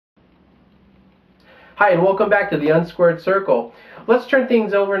Hi, and welcome back to the Unsquared Circle. Let's turn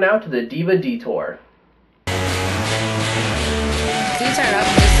things over now to the Diva Detour. Can you turn it up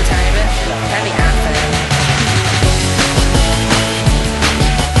just a tiny bit? That'd be awesome.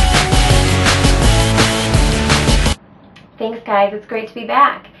 Thanks guys, it's great to be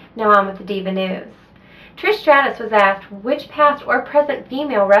back. Now on with the Diva News. Trish Stratus was asked which past or present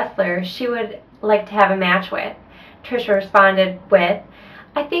female wrestler she would like to have a match with. Trish responded with,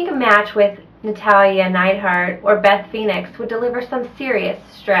 "I think a match with Natalya Neidhart or Beth Phoenix would deliver some serious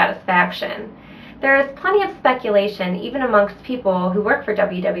stratisfaction." There is plenty of speculation, even amongst people who work for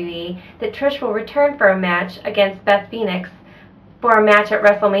WWE, that Trish will return for a match against Beth Phoenix for a match at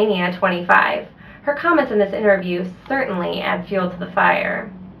WrestleMania 25. Her comments in this interview certainly add fuel to the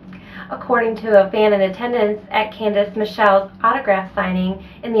fire. According to a fan in attendance at Candice Michelle's autograph signing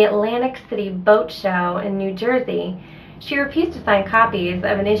in the Atlantic City Boat Show in New Jersey, she refused to sign copies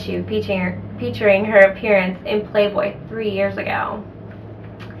of an issue featuring her appearance in Playboy 3 years ago.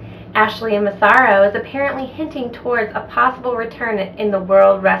 Ashley Massaro is apparently hinting towards a possible return in the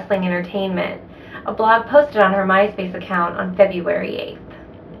World Wrestling Entertainment, a blog posted on her MySpace account on February 8th.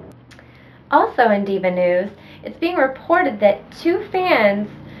 Also in Diva News, it's being reported that 2 fans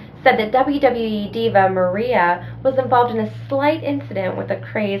said that WWE diva Maria was involved in a slight incident with a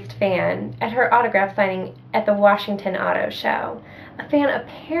crazed fan at her autograph signing at the Washington Auto Show. A fan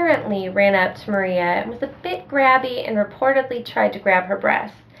apparently ran up to Maria and was a bit grabby and reportedly tried to grab her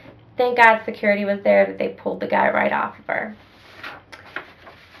breast. Thank God security was there that they pulled the guy right off of her.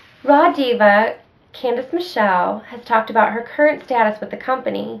 Raw diva Candice Michelle has talked about her current status with the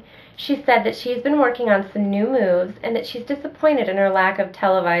company. She said that she's been working on some new moves and that she's disappointed in her lack of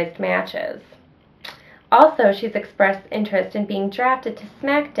televised matches. Also, she's expressed interest in being drafted to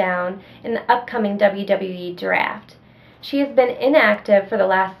SmackDown in the upcoming WWE draft. She has been inactive for the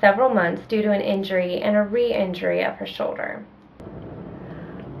last several months due to an injury and a re-injury of her shoulder.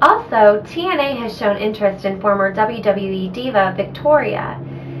 Also, TNA has shown interest in former WWE diva Victoria.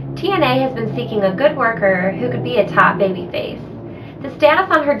 TNA has been seeking a good worker who could be a top babyface. The status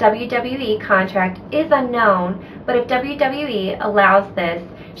on her WWE contract is unknown, but if WWE allows this,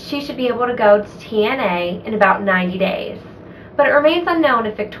 she should be able to go to TNA in about 90 days. But it remains unknown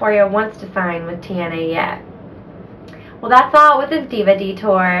if Victoria wants to sign with TNA yet. Well, that's all with this Diva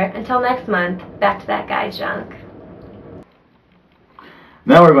Detour. Until next month, back to that guy junk.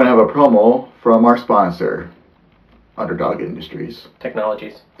 Now we're going to have a promo from our sponsor, Underdog Industries.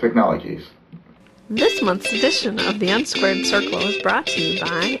 Technologies. This month's edition of the Unsquared Circle is brought to you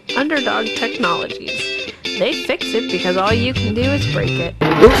by Underdog Technologies. They fix it because all you can do is break it.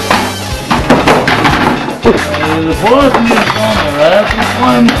 The button is on the right to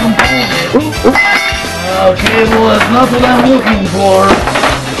find component. Okay, well that's not what I'm looking for.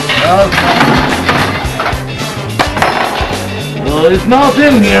 Well, it's not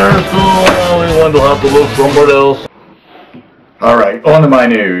in here, so we want to have to look somewhere else. Alright, on to my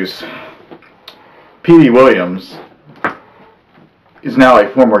news. Petey Williams is now a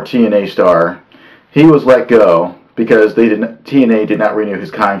former TNA star. He was let go because TNA did not renew his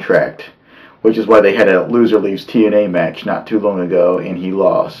contract, which is why they had a loser leaves TNA match not too long ago, and he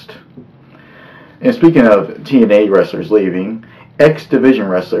lost. And speaking of TNA wrestlers leaving, X Division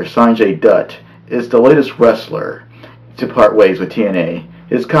wrestler Sanjay Dutt is the latest wrestler to part ways with TNA.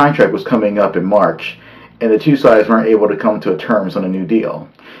 His contract was coming up in March, and the two sides weren't able to come to terms on a new deal.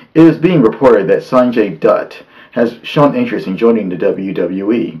 It is being reported that Sanjay Dutt has shown interest in joining the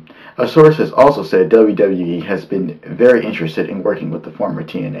WWE. A source has also said WWE has been very interested in working with the former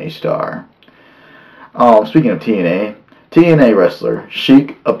TNA star. Speaking of TNA wrestler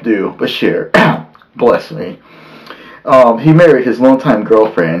Sheikh Abdul Bashir, bless me, he married his longtime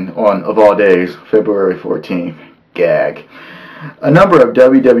girlfriend on, of all days, February 14th. Gag. A number of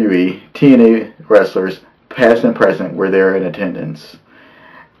WWE TNA wrestlers, past and present, were there in attendance.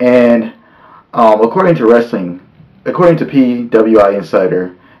 And according to PWI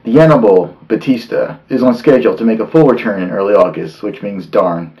Insider, the Animal Batista is on schedule to make a full return in early August, which means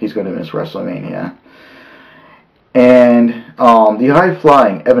darn, he's going to miss WrestleMania. And the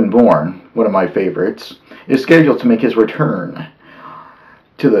high-flying Evan Bourne, one of my favorites, is scheduled to make his return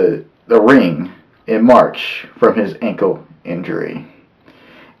to the ring in March from his ankle injury.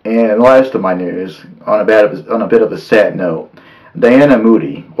 And last of my news, on a bit of a sad note, Diana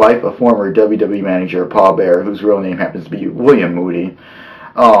Moody, wife of former WWE manager Paul Bearer, whose real name happens to be William Moody,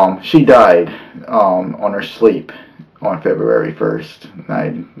 she died on her sleep on February 1st.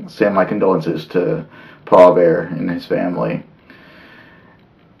 I send my condolences to Paul Bearer and his family.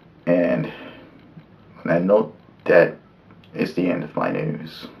 And on that note, that is the end of my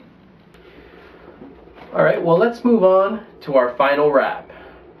news. All right, well, let's move on to our final rap.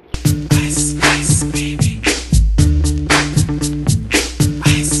 Ice, ice, baby.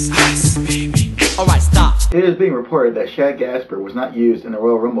 Ice, ice, baby. Alright, stop. It is being reported that Shad Gasper was not used in the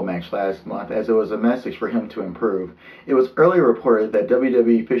Royal Rumble match last month as it was a message for him to improve. It was earlier reported that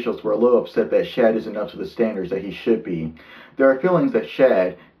WWE officials were a little upset that Shad isn't up to the standards that he should be. There are feelings that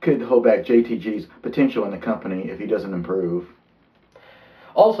Shad could hold back JTG's potential in the company if he doesn't improve.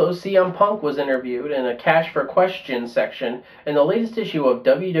 Also, CM Punk was interviewed in a Cash for Questions section in the latest issue of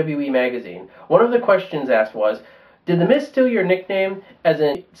WWE Magazine. One of the questions asked was, "Did The Miz steal your nickname as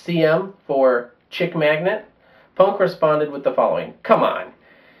in CM for Chick Magnet?" Punk responded with the following, "Come on.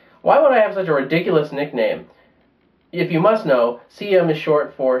 Why would I have such a ridiculous nickname? If you must know, CM is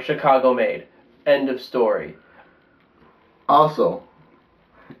short for Chicago Made. End of story." Also,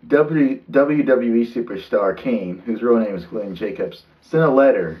 WWE superstar Kane, whose real name is Glenn Jacobs, sent a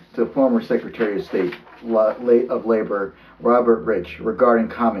letter to former Secretary of State of Labor Robert Rich regarding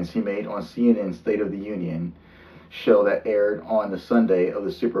comments he made on CNN's State of the Union show that aired on the Sunday of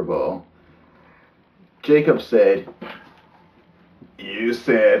the Super Bowl. Jacobs said, "You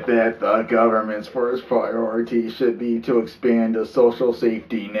said that the government's first priority should be to expand the social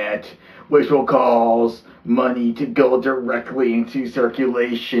safety net, which will cause money to go directly into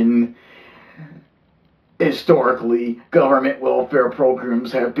circulation. Historically, government welfare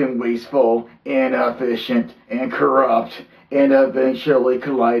programs have been wasteful, inefficient, and corrupt, and eventually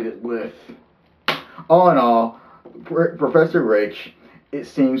collided with." All in all, Professor Rich, it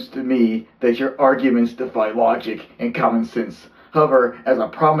seems to me that your arguments defy logic and common sense. However, as a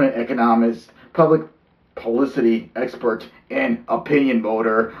prominent economist, public publicity expert, and opinion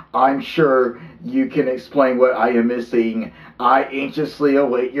voter, I'm sure you can explain what I am missing. I anxiously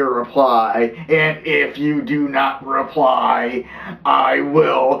await your reply, and if you do not reply, I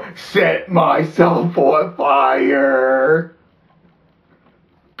will set myself on fire.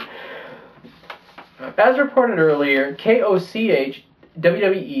 As reported earlier, KOCH,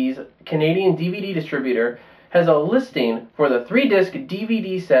 WWE's Canadian DVD distributor, has a listing for the 3-disc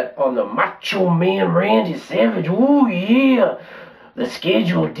DVD set on the Macho Man Randy Savage. Ooh, yeah! The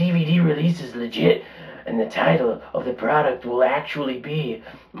scheduled DVD release is legit, and the title of the product will actually be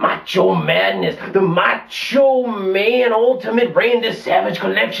Macho Madness, the Macho Man Ultimate Randy Savage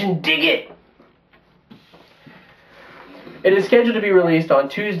Collection. Dig it! It is scheduled to be released on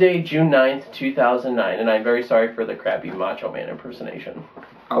Tuesday, June 9th, 2009, and I'm very sorry for the crappy Macho Man impersonation.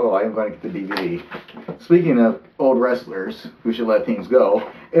 Although I am going to get the DVD. Speaking of old wrestlers who should let things go,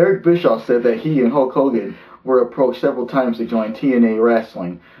 Eric Bischoff said that he and Hulk Hogan were approached several times to join TNA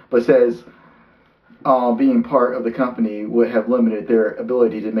Wrestling, but says being part of the company would have limited their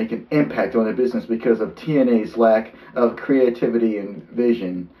ability to make an impact on the business because of TNA's lack of creativity and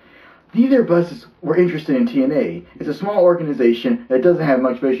vision. Neither of us were interested in TNA. It's a small organization that doesn't have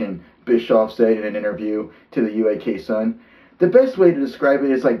much vision, Bischoff said in an interview to the UAK Sun. The best way to describe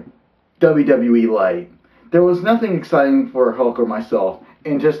it is like WWE Light. There was nothing exciting for Hulk or myself.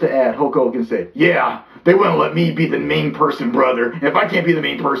 And just to add, Hulk Hogan said, "Yeah, they wouldn't let me be the main person, brother. And if I can't be the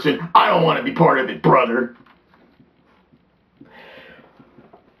main person, I don't want to be part of it, brother."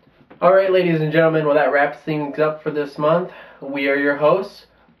 All right, ladies and gentlemen, well, that wraps things up for this month. We are your hosts.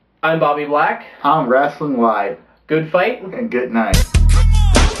 I'm Bobby Black. I'm Wrestling Wide. Good fight. And good night.